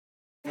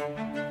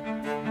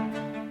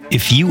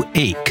If you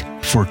ache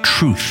for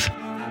truth,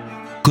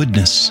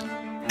 goodness,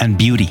 and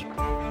beauty,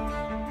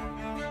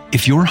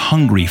 if you're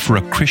hungry for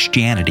a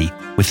Christianity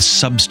with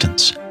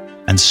substance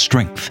and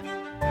strength,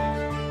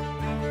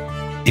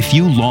 if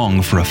you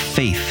long for a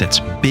faith that's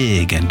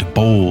big and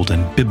bold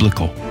and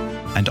biblical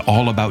and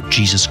all about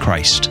Jesus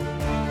Christ,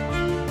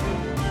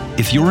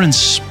 if you're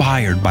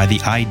inspired by the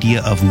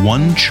idea of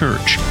one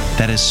church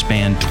that has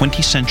spanned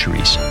 20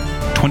 centuries,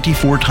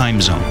 24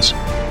 time zones,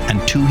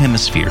 and 2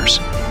 hemispheres,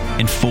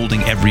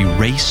 enfolding every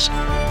race,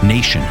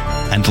 nation,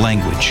 and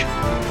language,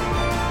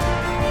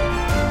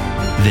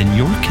 then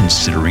you're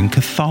considering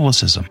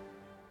Catholicism.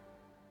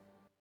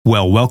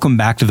 Well, welcome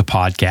back to the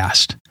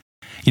podcast.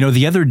 You know,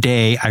 the other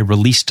day I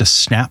released a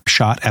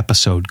Snapshot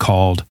episode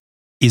called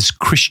Is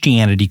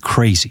Christianity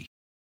Crazy?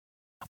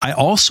 I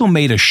also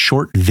made a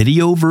short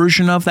video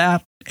version of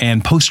that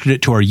and posted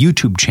it to our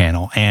YouTube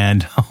channel.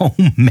 And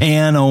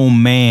oh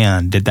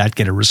man, did that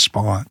get a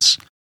response.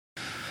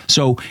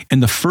 So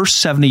in the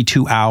first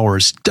 72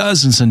 hours,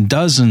 dozens and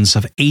dozens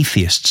of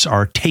atheists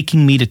are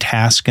taking me to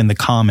task in the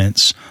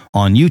comments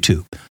on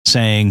YouTube,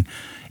 saying,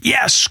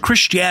 yes,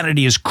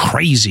 Christianity is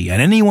crazy,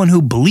 and anyone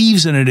who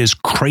believes in it is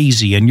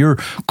crazy, and you're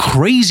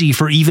crazy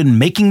for even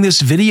making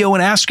this video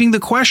and asking the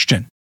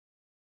question.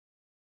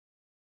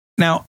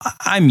 Now,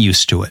 I'm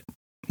used to it.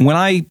 When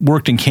I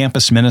worked in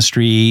campus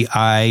ministry,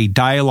 I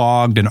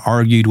dialogued and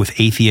argued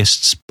with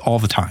atheists all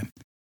the time.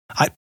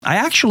 I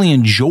actually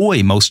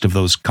enjoy most of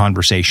those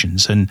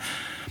conversations, and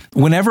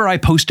whenever I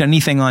post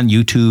anything on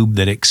YouTube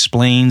that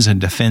explains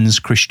and defends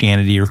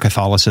Christianity or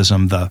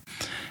Catholicism, the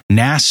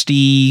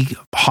nasty,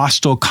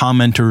 hostile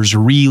commenters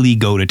really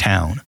go to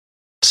town.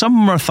 Some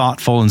of them are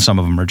thoughtful and some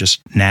of them are just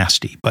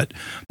nasty, but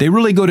they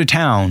really go to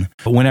town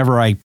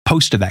whenever I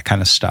posted that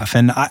kind of stuff.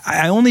 And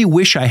I only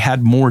wish I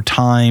had more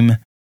time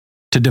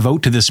to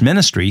devote to this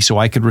ministry so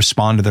I could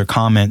respond to their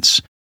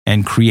comments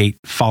and create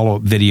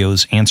follow-up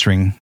videos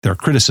answering their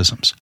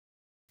criticisms.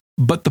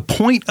 But the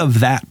point of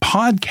that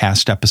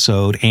podcast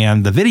episode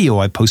and the video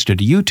I posted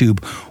to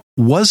YouTube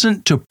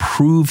wasn't to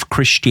prove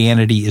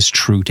Christianity is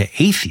true to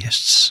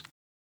atheists,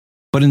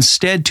 but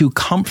instead to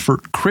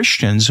comfort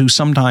Christians who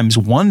sometimes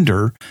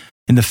wonder,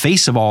 in the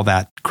face of all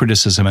that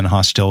criticism and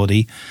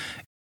hostility,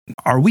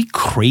 are we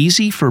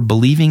crazy for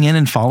believing in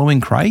and following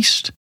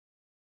Christ?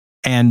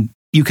 And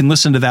you can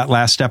listen to that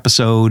last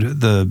episode,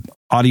 the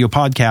audio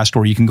podcast,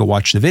 or you can go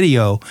watch the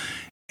video.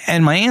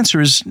 And my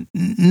answer is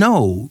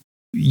no,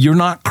 you're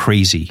not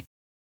crazy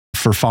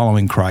for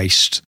following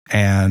Christ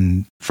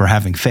and for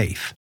having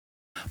faith.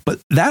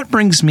 But that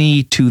brings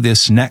me to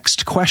this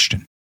next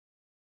question.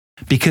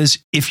 Because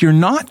if you're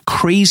not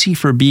crazy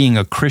for being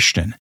a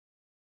Christian,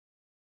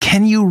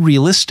 can you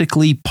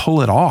realistically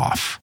pull it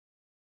off?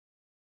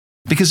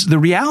 Because the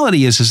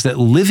reality is that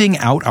living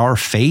out our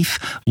faith,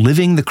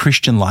 living the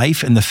Christian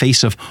life in the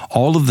face of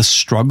all of the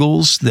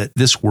struggles that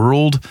this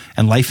world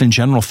and life in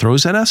general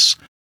throws at us,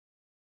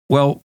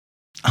 well,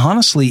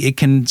 honestly, it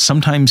can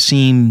sometimes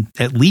seem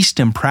at least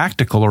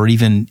impractical or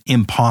even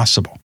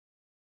impossible.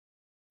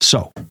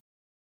 So,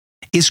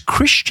 is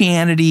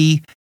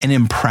Christianity an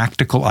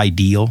impractical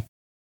ideal?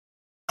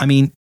 I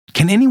mean,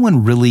 can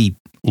anyone really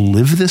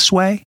live this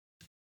way?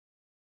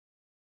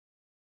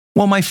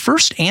 Well, my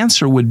first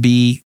answer would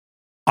be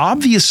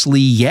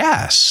obviously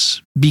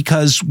yes,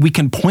 because we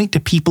can point to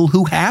people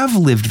who have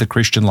lived the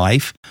Christian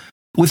life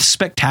with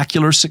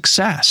spectacular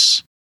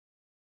success.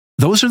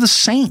 Those are the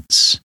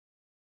saints.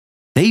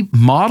 They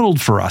modeled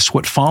for us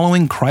what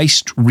following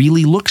Christ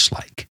really looks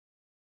like.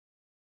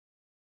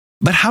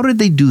 But how did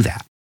they do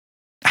that?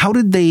 How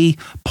did they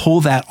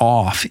pull that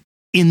off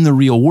in the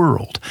real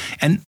world?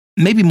 And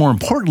maybe more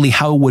importantly,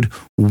 how would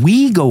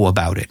we go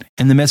about it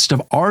in the midst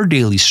of our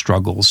daily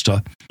struggles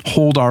to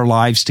hold our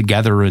lives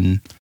together and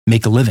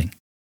make a living?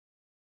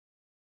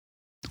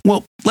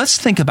 Well, let's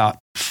think about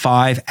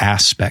 5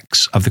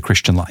 aspects of the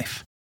Christian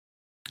life.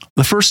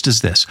 The first is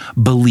this: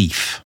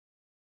 belief.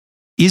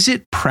 Is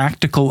it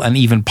practical and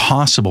even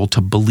possible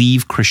to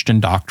believe Christian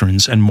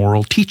doctrines and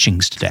moral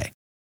teachings today?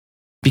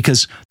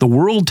 Because the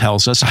world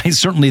tells us,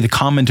 certainly the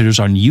commentators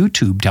on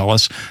YouTube tell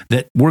us,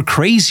 that we're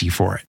crazy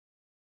for it.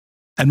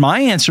 And my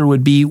answer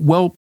would be,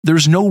 well,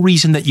 there's no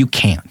reason that you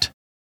can't.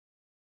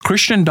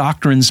 Christian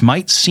doctrines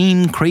might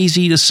seem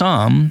crazy to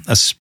some,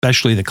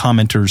 especially the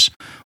commenters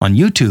on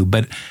YouTube,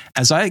 but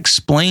as I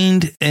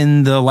explained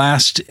in the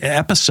last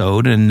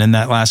episode and in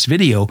that last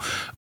video,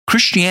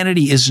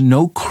 Christianity is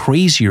no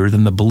crazier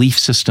than the belief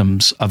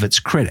systems of its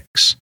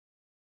critics.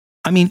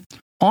 I mean,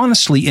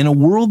 honestly, in a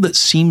world that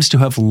seems to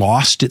have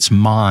lost its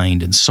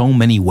mind in so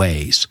many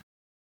ways,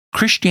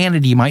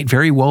 Christianity might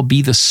very well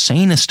be the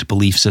sanest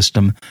belief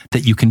system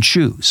that you can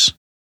choose.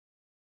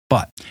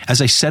 But,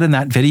 as I said in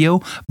that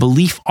video,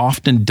 belief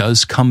often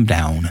does come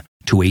down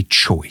to a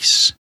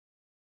choice.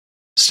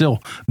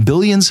 Still,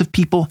 billions of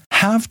people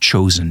have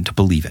chosen to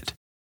believe it.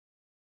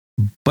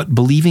 But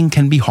believing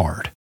can be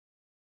hard,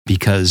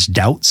 because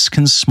doubts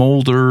can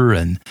smolder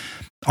and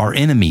our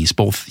enemies,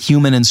 both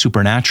human and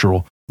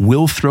supernatural,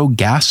 will throw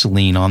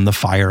gasoline on the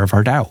fire of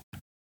our doubt.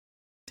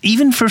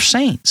 even for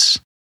saints.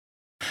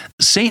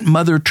 Saint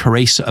Mother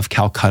Teresa of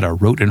Calcutta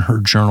wrote in her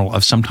journal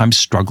of sometimes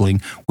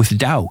struggling with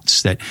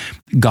doubts that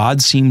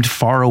God seemed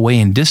far away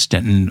and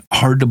distant and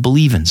hard to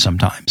believe in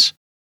sometimes.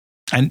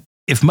 And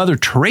if Mother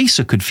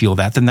Teresa could feel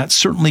that, then that's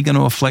certainly going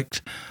to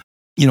afflict,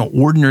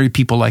 ordinary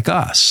people like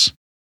us.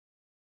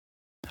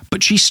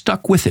 But she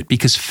stuck with it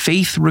because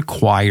faith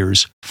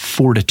requires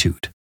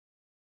fortitude.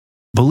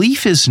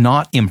 Belief is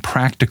not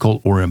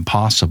impractical or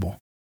impossible,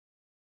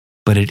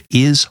 but it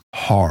is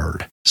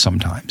hard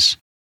sometimes.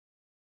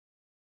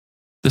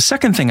 The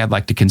second thing I'd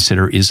like to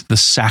consider is the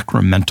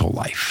sacramental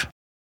life.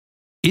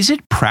 Is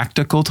it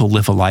practical to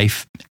live a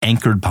life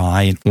anchored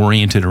by and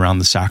oriented around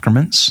the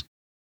sacraments?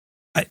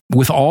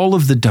 With all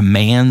of the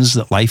demands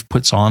that life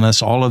puts on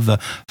us, all of the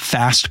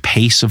fast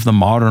pace of the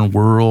modern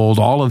world,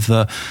 all of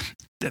the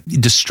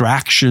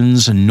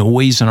distractions and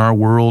noise in our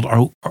world,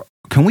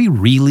 can we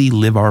really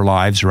live our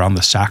lives around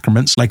the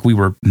sacraments like we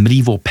were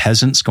medieval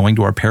peasants going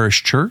to our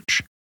parish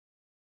church?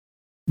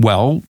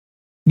 Well,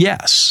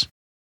 yes.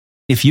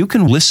 If you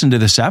can listen to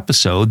this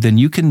episode, then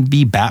you can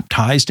be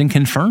baptized and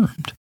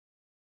confirmed.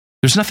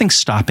 There's nothing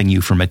stopping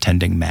you from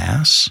attending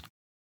Mass.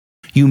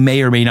 You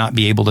may or may not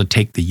be able to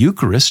take the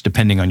Eucharist,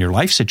 depending on your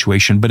life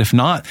situation, but if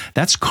not,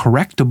 that's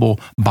correctable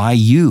by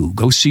you.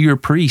 Go see your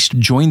priest,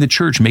 join the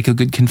church, make a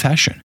good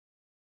confession.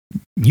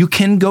 You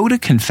can go to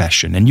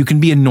confession, and you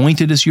can be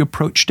anointed as you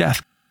approach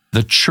death.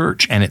 The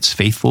church and its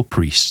faithful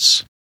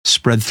priests,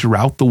 spread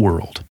throughout the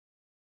world,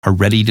 are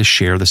ready to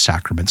share the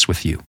sacraments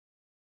with you.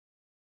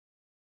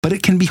 But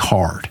it can be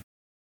hard.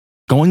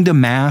 Going to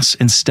Mass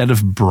instead of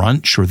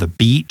brunch or the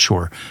beach,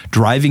 or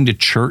driving to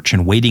church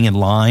and waiting in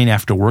line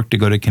after work to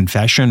go to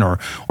confession, or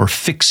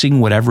fixing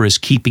whatever is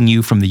keeping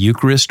you from the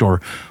Eucharist,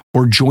 or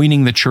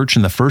joining the church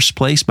in the first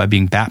place by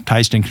being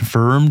baptized and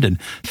confirmed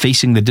and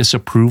facing the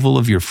disapproval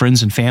of your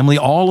friends and family,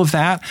 all of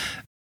that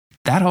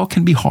all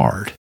can be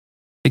hard.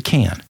 It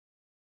can.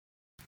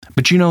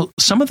 But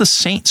some of the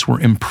saints were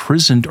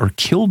imprisoned or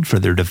killed for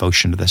their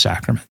devotion to the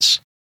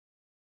sacraments.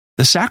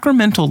 The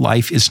sacramental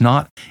life is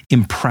not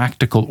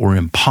impractical or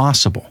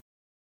impossible,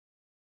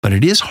 but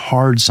it is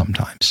hard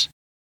sometimes.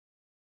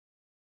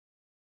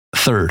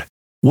 Third,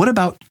 what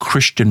about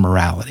Christian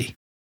morality?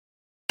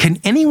 Can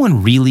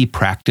anyone really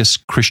practice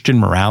Christian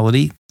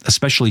morality,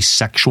 especially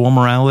sexual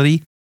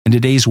morality, in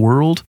today's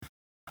world?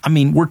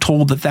 We're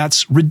told that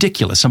that's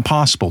ridiculous,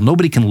 impossible.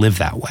 Nobody can live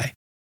that way.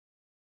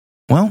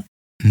 Well,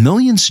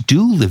 millions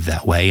do live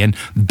that way, and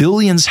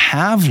billions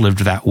have lived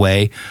that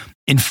way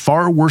in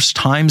far worse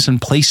times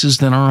and places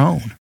than our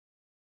own.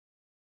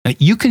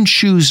 You can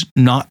choose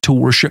not to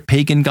worship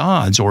pagan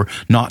gods or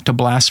not to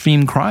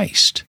blaspheme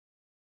Christ.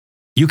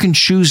 You can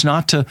choose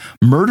not to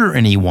murder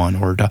anyone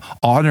or to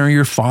honor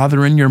your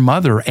father and your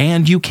mother,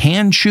 and you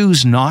can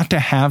choose not to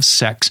have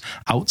sex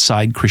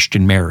outside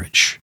Christian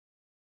marriage.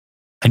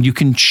 And you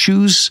can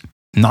choose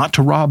not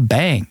to rob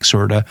banks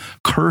or to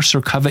curse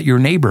or covet your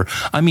neighbor.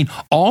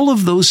 All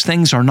of those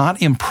things are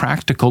not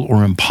impractical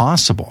or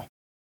impossible,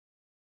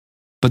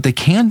 but they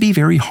can be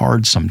very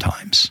hard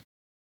sometimes.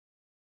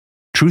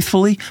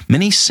 Truthfully,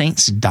 many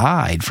saints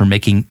died for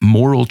making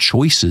moral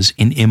choices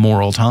in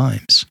immoral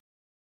times.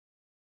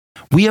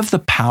 We have the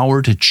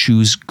power to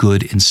choose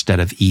good instead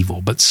of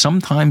evil, but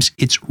sometimes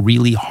it's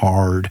really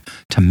hard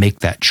to make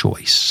that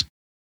choice.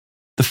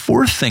 The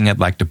fourth thing I'd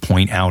like to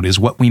point out is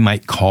what we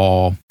might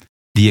call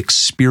the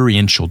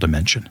experiential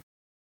dimension.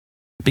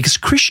 Because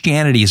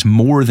Christianity is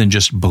more than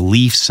just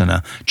beliefs and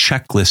a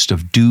checklist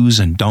of do's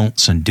and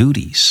don'ts and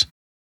duties.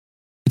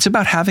 It's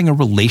about having a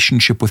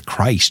relationship with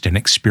Christ and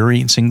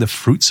experiencing the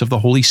fruits of the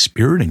Holy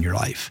Spirit in your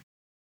life.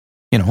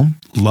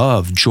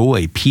 Love,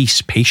 joy,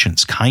 peace,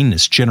 patience,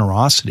 kindness,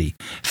 generosity,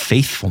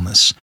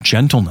 faithfulness,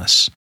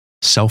 gentleness,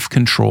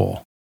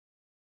 self-control.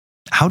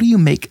 How do you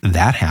make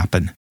that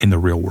happen in the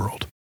real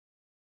world?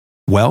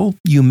 Well,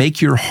 you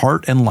make your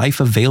heart and life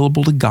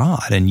available to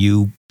God, and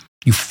you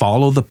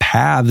follow the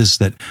paths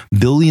that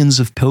billions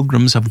of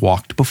pilgrims have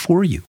walked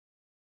before you.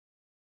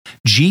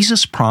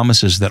 Jesus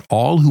promises that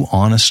all who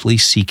honestly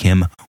seek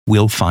Him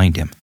will find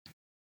Him.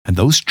 And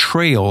those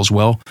trails,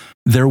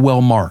 they're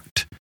well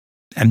marked,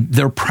 and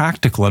they're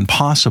practical and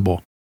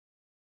possible.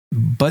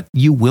 But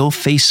you will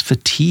face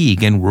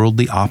fatigue and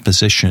worldly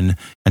opposition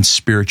and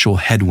spiritual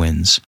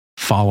headwinds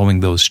following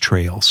those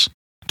trails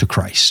to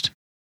Christ.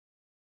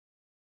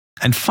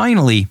 And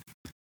finally,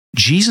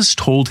 Jesus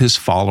told His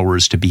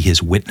followers to be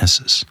His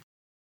witnesses.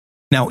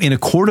 Now, in a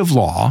court of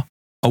law,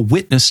 a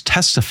witness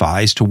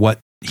testifies to what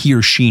he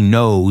or she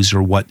knows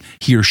or what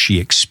he or she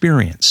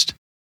experienced.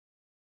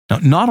 Now,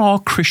 not all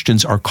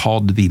Christians are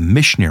called to be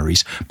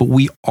missionaries, but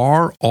we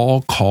are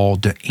all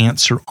called to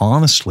answer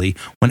honestly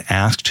when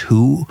asked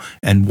who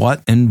and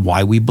what and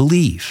why we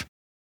believe,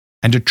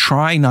 and to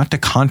try not to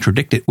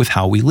contradict it with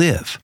how we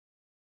live.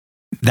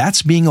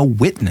 That's being a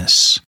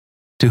witness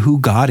to who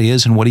God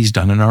is and what He's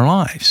done in our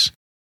lives.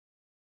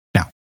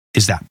 Now,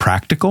 is that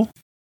practical?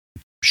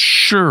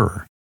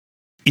 Sure.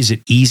 Is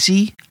it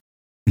easy?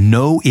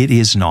 No, it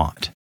is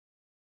not.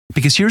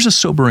 Because here's a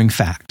sobering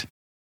fact.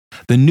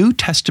 The New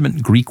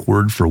Testament Greek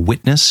word for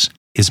witness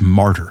is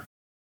martyr.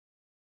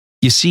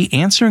 You see,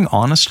 answering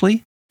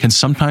honestly can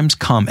sometimes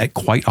come at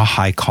quite a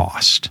high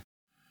cost.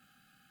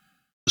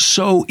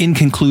 So, in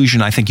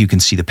conclusion, I think you can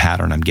see the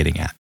pattern I'm getting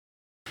at.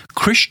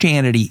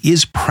 Christianity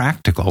is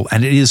practical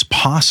and it is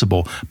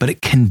possible, but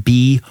it can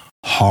be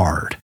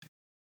hard.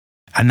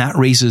 And that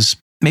raises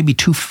maybe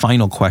two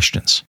final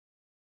questions.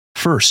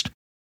 First,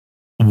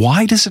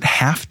 why does it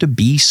have to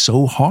be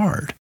so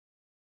hard?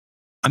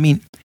 I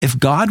mean, if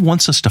God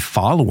wants us to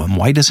follow him,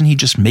 why doesn't he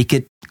just make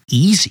it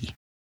easy?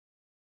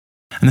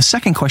 And the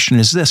second question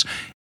is this: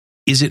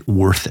 is it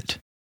worth it?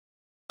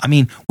 I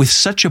mean, with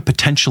such a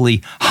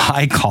potentially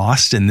high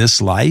cost in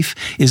this life,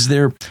 is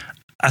there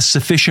a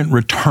sufficient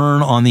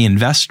return on the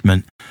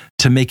investment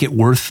to make it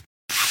worth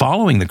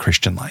following the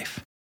Christian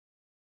life?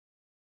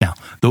 Now,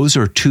 those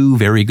are two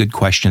very good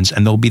questions,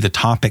 and they'll be the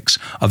topics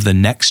of the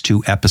next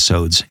two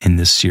episodes in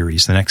this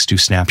series, the next two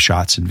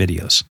snapshots and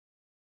videos.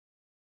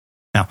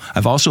 Now,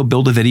 I've also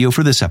built a video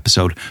for this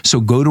episode, so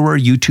go to our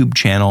YouTube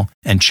channel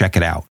and check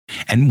it out.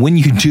 And when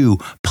you do,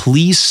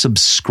 please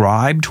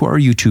subscribe to our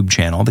YouTube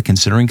channel, the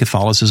Considering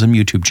Catholicism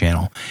YouTube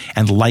channel,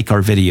 and like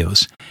our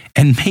videos.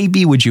 And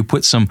maybe would you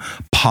put some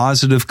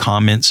positive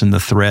comments in the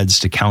threads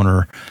to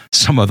counter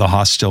some of the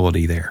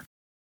hostility there?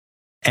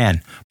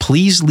 And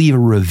please leave a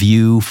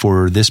review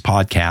for this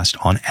podcast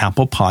on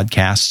Apple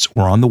Podcasts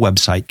or on the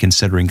website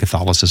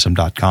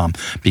consideringcatholicism.com,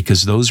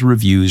 because those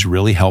reviews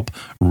really help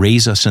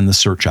raise us in the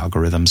search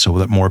algorithm so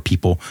that more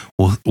people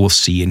will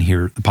see and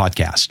hear the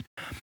podcast.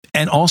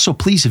 And also,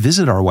 please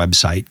visit our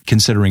website,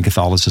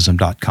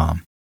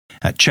 consideringcatholicism.com.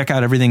 Check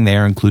out everything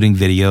there, including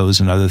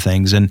videos and other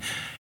things. And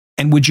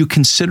would you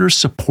consider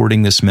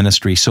supporting this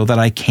ministry so that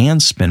I can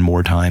spend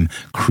more time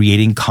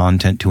creating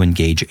content to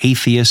engage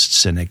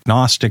atheists and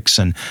agnostics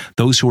and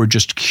those who are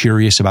just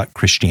curious about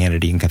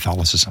Christianity and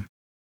Catholicism?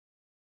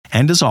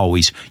 And as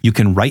always, you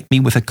can write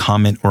me with a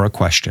comment or a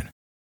question.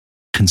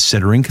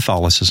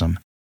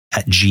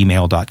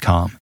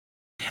 consideringcatholicism@gmail.com.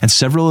 And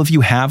several of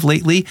you have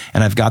lately,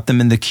 and I've got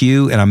them in the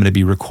queue, and I'm going to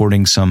be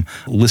recording some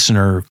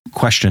listener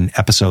question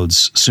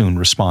episodes soon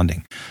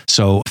responding.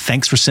 So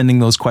thanks for sending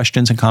those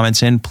questions and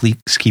comments in. Please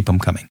keep them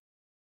coming.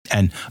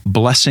 And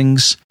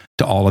blessings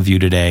to all of you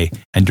today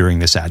and during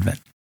this Advent.